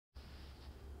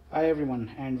Hi everyone,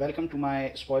 and welcome to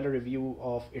my spoiler review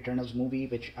of Eternals movie,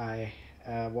 which I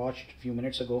watched a few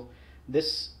minutes ago.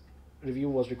 This review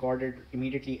was recorded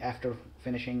immediately after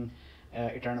finishing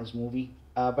Eternals movie.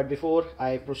 But before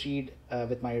I proceed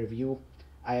with my review,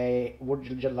 I would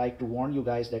just like to warn you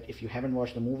guys that if you haven't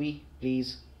watched the movie,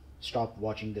 please stop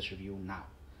watching this review now.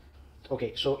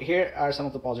 Okay, so here are some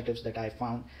of the positives that I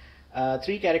found.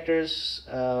 Three characters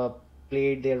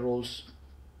played their roles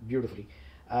beautifully.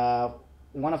 Uh,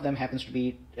 One of them happens to be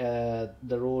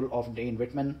the role of Dane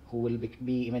Whitman, who will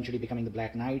be eventually becoming the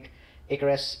Black Knight,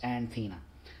 Icarus, and Thena.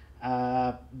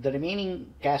 The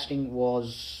remaining casting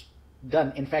was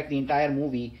done. In fact, the entire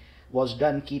movie was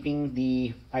done keeping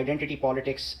the identity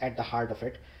politics at the heart of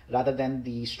it, rather than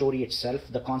the story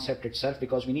itself, the concept itself,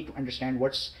 because we need to understand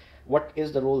what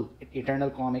is the role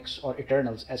Eternal Comics or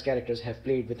Eternals as characters have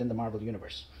played within the Marvel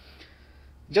Universe.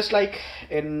 Just like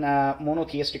in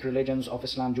monotheistic religions of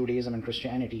Islam, Judaism, and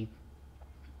Christianity,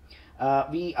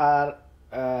 we are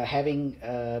having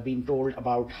been told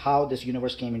about how this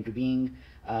universe came into being,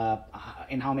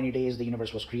 in how many days the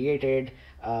universe was created,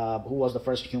 who was the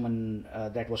first human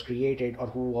that was created, or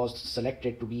who was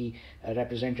selected to be a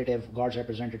representative, God's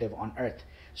representative on earth.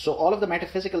 So all of the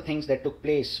metaphysical things that took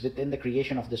place within the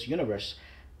creation of this universe,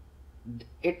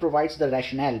 it provides the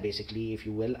rationale, basically, if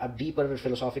you will, a deeper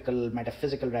philosophical,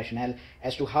 metaphysical rationale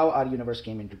as to how our universe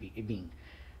came into being.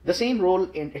 The same role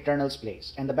in Eternals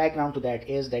plays, and the background to that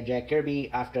is that Jack Kirby,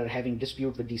 after having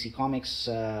dispute with DC Comics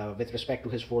with respect to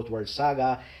his Fourth World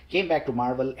Saga, came back to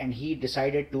Marvel, and he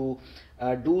decided to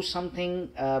do something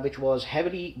which was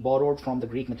heavily borrowed from the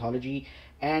Greek mythology,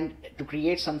 and to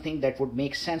create something that would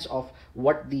make sense of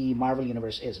what the Marvel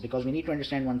Universe is. Because we need to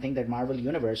understand one thing, that Marvel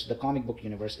Universe, the comic book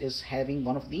universe, is having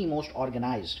one of the most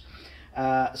organized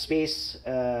space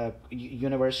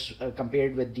universe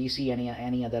compared with DC and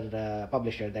any other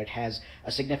publisher that has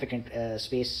a significant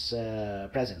space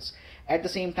presence. At the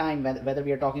same time, whether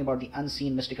we are talking about the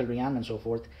unseen mystical realm and so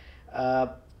forth,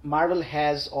 Marvel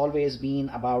has always been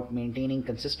about maintaining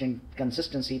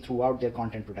consistency throughout their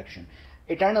content production.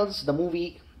 Eternals, the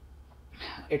movie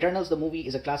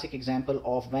is a classic example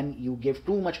of when you give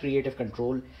too much creative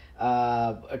control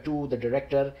to the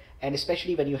director, and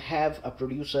especially when you have a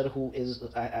producer who is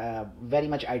very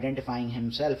much identifying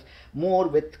himself more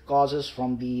with causes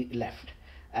from the left.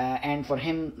 And for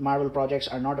him, Marvel projects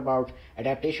are not about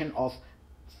adaptation of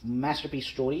masterpiece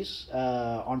stories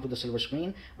onto the silver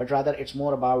screen, but rather it's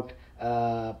more about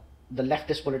the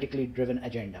leftist politically driven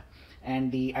agenda,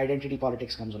 and the identity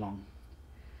politics comes along.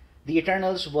 The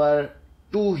Eternals were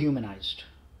too humanized,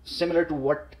 similar to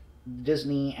what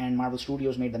Disney and Marvel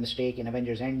Studios made the mistake in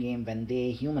Avengers Endgame when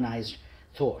they humanized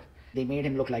Thor. They made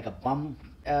him look like a bum.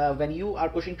 When you are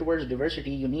pushing towards diversity,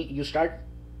 you start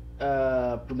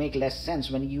to make less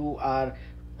sense when you are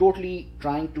totally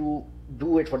trying to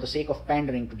do it for the sake of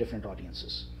pandering to different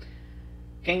audiences.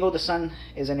 Kengo the Sun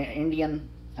is an Indian.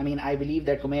 I believe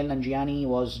that Kumail Nanjiani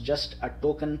was just a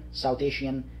token South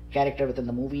Asian character within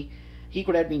the movie. He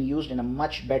could have been used in a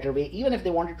much better way. Even if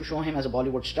they wanted to show him as a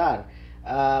Bollywood star,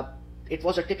 it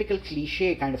was a typical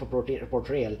cliche kind of a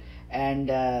portrayal, and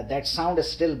that sound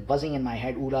is still buzzing in my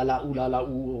head. Ooh la la, ooh la la,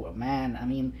 ooh,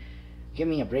 man. Give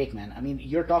me a break, man.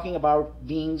 You're talking about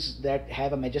beings that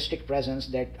have a majestic presence,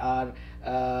 that are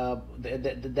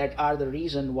that are the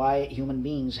reason why human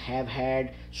beings have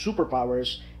had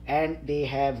superpowers, and they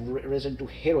have risen to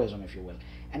heroism, if you will.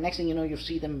 And next thing you know, you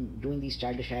see them doing these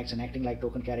childish acts and acting like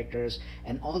token characters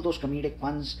and all those comedic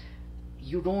puns.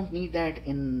 You don't need that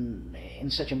in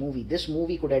such a movie. This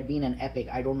movie could have been an epic.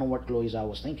 I don't know what Chloe Zhao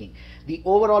was thinking. The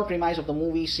overall premise of the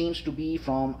movie seems to be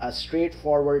from a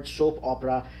straightforward soap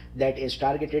opera that is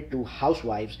targeted to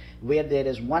housewives, where there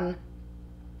is one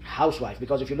housewife.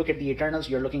 Because if you look at the Eternals,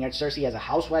 you're looking at Cersei as a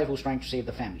housewife who's trying to save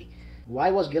the family.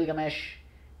 Why was Gilgamesh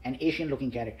an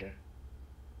Asian-looking character?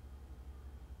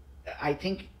 I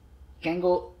think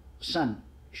Kengo Sun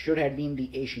should have been the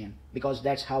Asian, because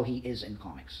that's how he is in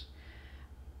comics.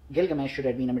 Gilgamesh should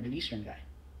have been a Middle Eastern guy,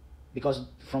 because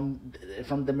from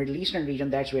the Middle Eastern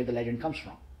region, that's where the legend comes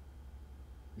from.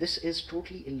 This is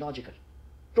totally illogical.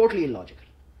 Totally illogical.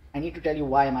 I need to tell you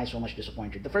why am I so much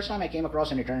disappointed. The first time I came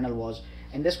across an Eternal was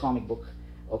in this comic book,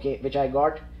 okay, which I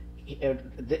got.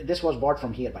 This was bought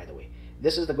from here, by the way.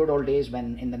 This is the good old days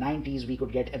when in the 90s we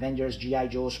could get Avengers, G.I.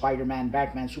 Joe, Spider-Man,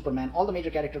 Batman, Superman, all the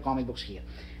major character comic books here.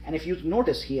 And if you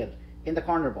notice here, in the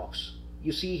corner box,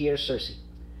 you see here Cersei.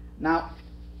 Now,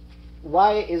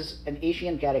 why is an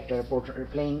Asian character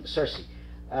playing Cersei?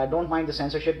 Don't mind the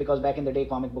censorship, because back in the day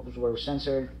comic books were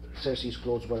censored. Cersei's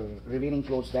clothes were revealing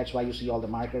clothes. That's why you see all the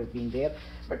markers being there.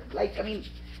 But like, I mean,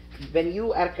 when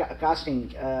you are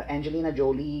casting Angelina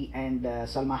Jolie and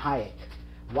Salma Hayek,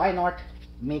 why not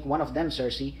make one of them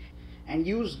Cersei and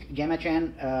use Gemma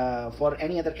Chan for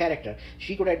any other character?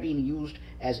 She could have been used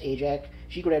as Ajax.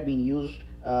 She could have been used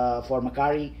for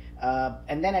Makari.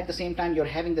 And then at the same time, you're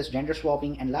having this gender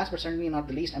swapping. And last but certainly not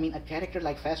the least, I mean, a character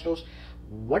like Fastos,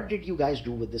 what did you guys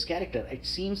do with this character? It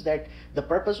seems that the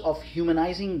purpose of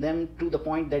humanizing them to the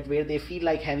point that where they feel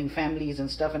like having families and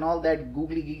stuff and all that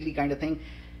googly giggly kind of thing,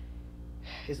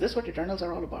 is this what Eternals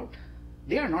are all about?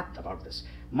 They are not about this.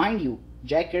 Mind you,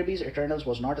 Jack Kirby's Eternals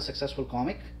was not a successful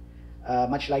comic,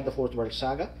 much like the Fourth World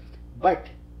Saga, but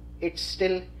it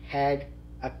still had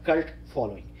a cult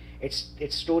following.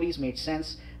 Its stories made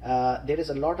sense. There is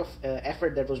a lot of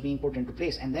effort that was being put into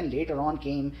place, and then later on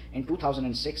came in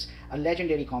 2006 a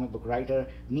legendary comic book writer,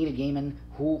 Neil Gaiman,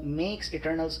 who makes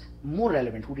Eternals more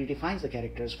relevant, who redefines the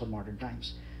characters for modern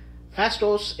times.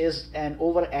 Fastos is an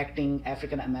overacting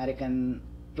African American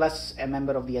plus a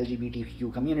member of the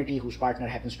LGBTQ community whose partner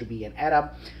happens to be an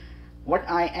Arab. What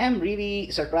I am really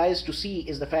surprised to see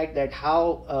is the fact that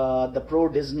how the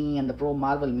pro-Disney and the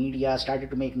pro-Marvel media started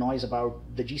to make noise about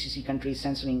the GCC countries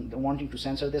wanting to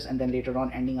censor this, and then later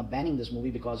on ending up banning this movie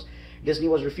because Disney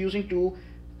was refusing to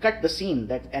cut the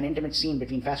scene, an intimate scene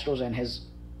between Fastos and his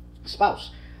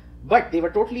spouse. But they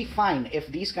were totally fine if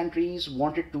these countries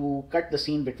wanted to cut the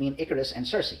scene between Icarus and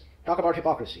Cersei. Talk about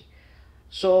hypocrisy.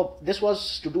 So this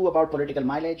was to do about political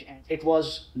mileage, and it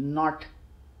was not.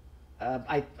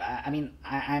 I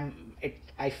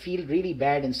feel really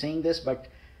bad in saying this, but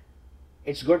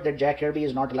it's good that Jack Kirby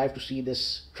is not alive to see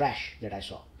this trash that I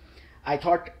saw. I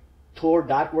thought Thor: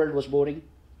 Dark World was boring,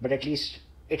 but at least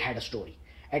it had a story.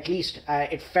 At least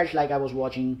it felt like I was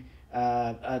watching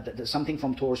something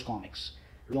from Thor's comics.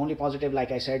 The only positive,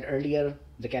 like I said earlier,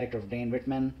 the character of Dane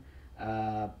Whitman,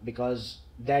 because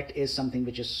that is something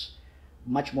which is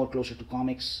much more closer to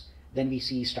comics. Then we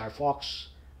see Star Fox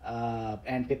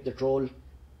and Pip the Troll.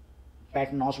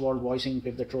 Patton Oswalt voicing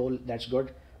Pip the Troll, that's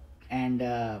good. And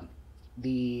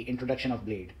the introduction of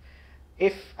Blade.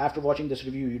 If after watching this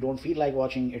review you don't feel like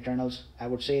watching Eternals, I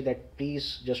would say that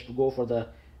please just go for the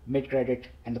mid-credit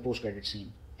and the post-credit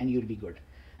scene and you'll be good.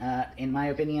 In my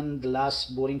opinion, the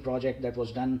last boring project that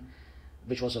was done,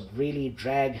 which was a really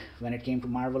drag when it came to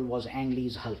Marvel, was Ang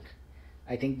Lee's Hulk.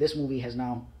 I think this movie has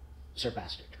now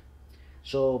surpassed it.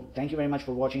 So thank you very much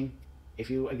for watching.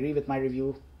 If you agree with my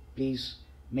review, please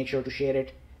make sure to share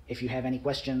it. If you have any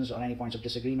questions or any points of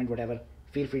disagreement, whatever,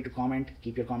 feel free to comment.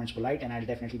 Keep your comments polite and I'll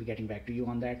definitely be getting back to you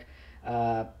on that.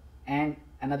 And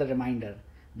another reminder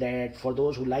that for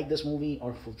those who like this movie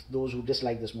or for those who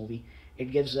dislike this movie,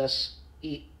 it gives us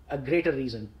a greater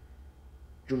reason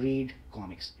to read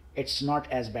comics. It's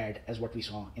not as bad as what we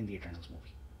saw in the Eternals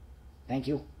movie. Thank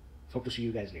you. Hope to see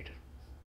you guys later.